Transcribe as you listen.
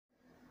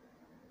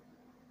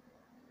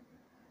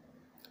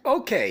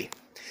Okay,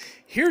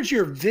 here's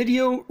your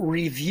video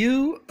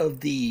review of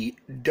the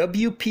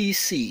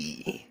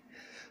WPC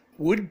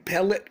Wood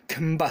Pellet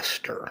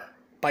Combustor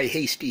by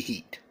Hasty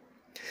Heat.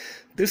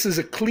 This is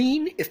a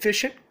clean,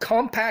 efficient,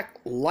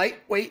 compact,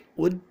 lightweight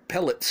wood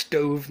pellet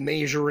stove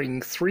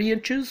measuring 3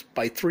 inches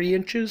by 3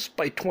 inches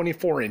by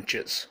 24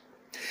 inches.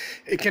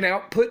 It can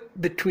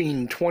output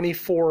between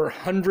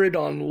 2,400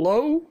 on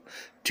low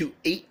to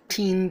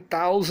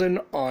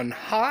 18,000 on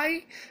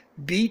high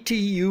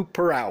BTU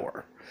per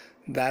hour.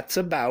 That's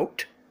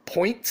about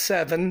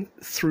 0.7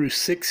 through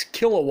 6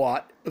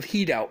 kilowatt of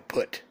heat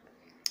output.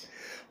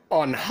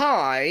 On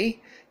high,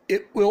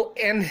 it will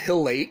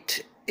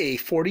annihilate a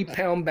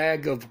 40-pound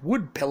bag of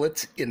wood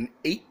pellets in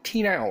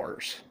 18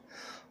 hours.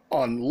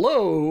 On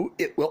low,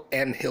 it will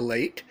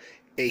annihilate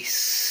a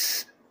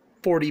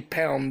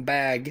 40-pound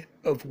bag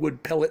of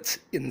wood pellets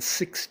in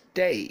 6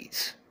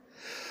 days.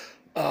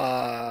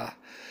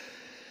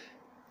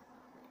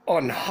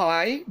 On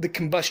high, the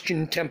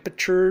combustion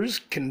temperatures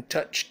can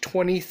touch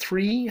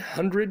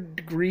 2,300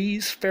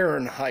 degrees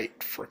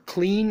Fahrenheit for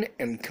clean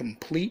and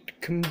complete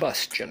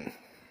combustion.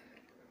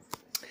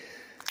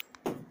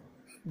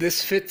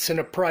 This fits in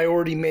a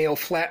priority mail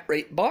flat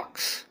rate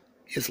box,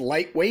 is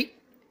lightweight,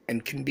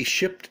 and can be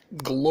shipped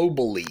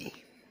globally.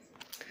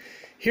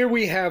 Here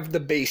we have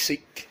the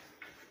basic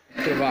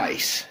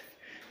device,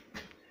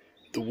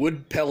 the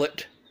wood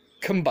pellet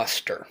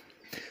combustor.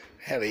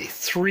 Have a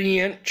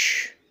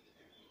 3-inch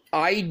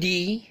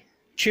ID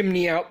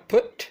chimney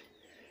output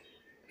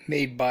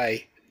made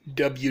by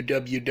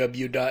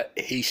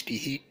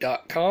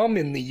www.hastyheat.com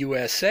in the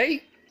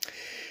USA.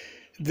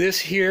 This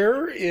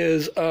here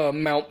is a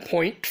mount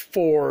point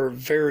for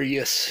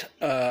various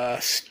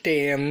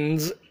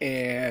stands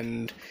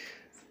and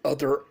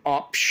other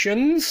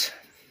options.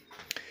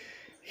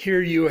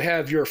 Here you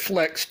have your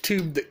flex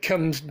tube that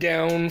comes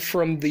down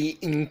from the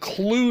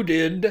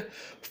included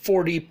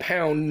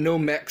 40-pound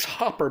Nomex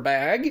hopper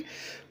bag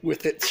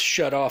with its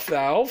shut-off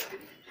valve.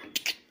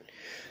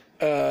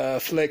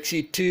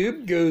 Flexi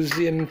tube goes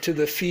into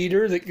the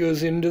feeder that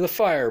goes into the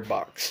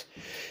firebox.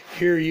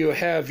 Here you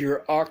have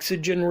your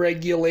oxygen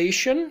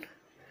regulation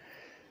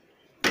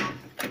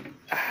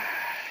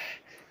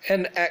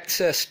and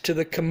access to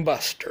the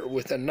combustor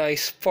with a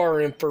nice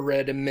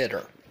far-infrared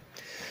emitter.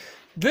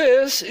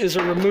 This is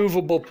a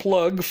removable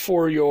plug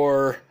for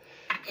your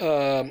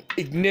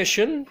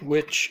ignition,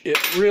 which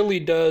it really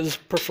does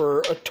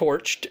prefer a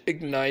torch to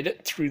ignite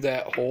it through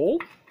that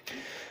hole.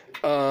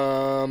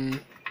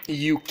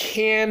 You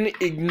can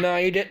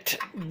ignite it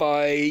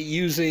by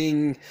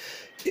using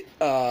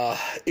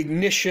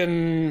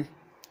ignition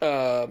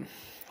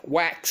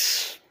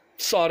wax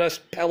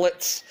sawdust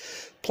pellets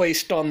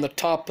placed on the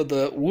top of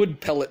the wood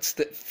pellets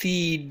that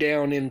feed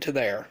down into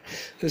there.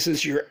 This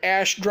is your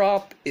ash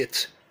drop.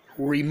 It's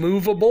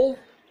removable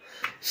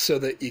so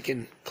that you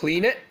can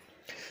clean it.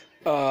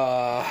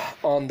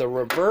 On the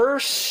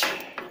reverse,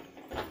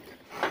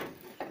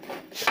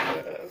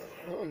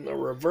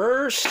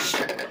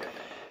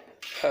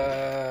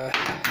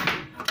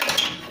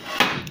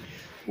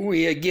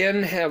 we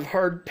again have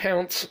hard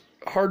points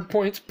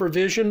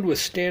provisioned with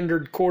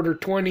standard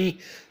 1/4-20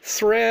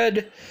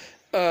 thread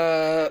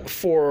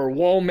for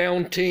wall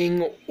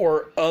mounting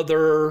or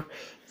other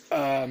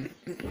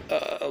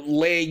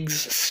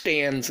legs,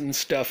 stands, and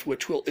stuff,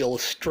 which we'll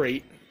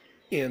illustrate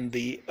in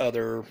the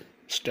other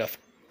stuff.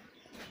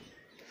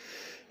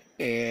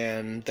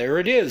 And there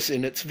it is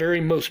in its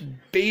very most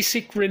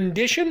basic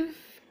rendition.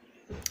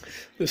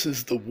 This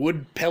is the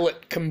wood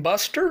pellet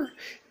combustor.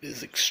 It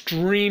is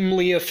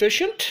extremely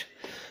efficient,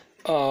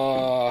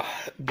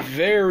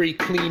 very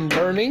clean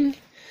burning,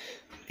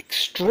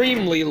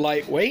 extremely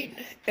lightweight,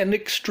 and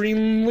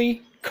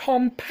extremely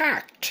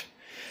compact,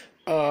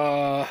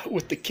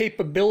 with the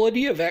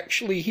capability of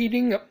actually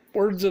heating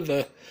upwards of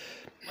a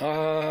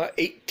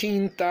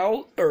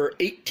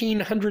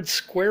 1,800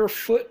 square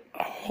foot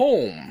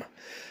home.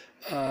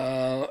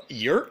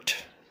 Yurt,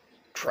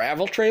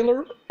 travel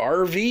trailer,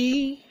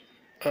 RV,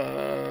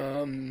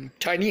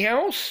 tiny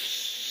house,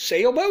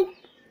 sailboat,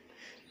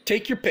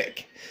 take your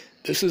pick.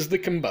 This is the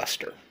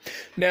combustor.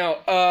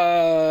 Now,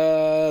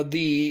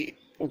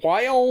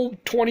 while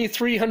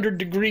 2,300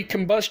 degree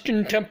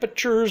combustion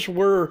temperatures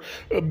were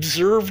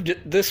observed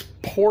at this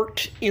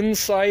port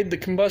inside the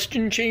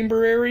combustion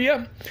chamber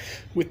area,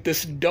 with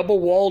this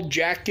double-wall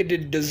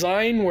jacketed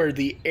design where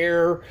the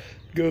air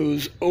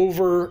goes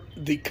over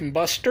the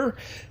combustor,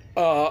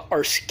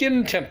 our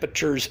skin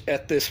temperatures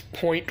at this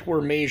point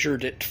were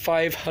measured at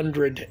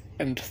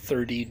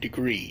 530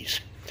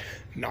 degrees.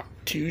 Not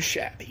too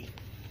shabby.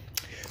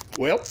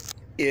 Well,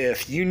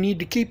 if you need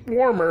to keep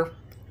warmer,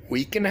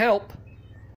 we can help.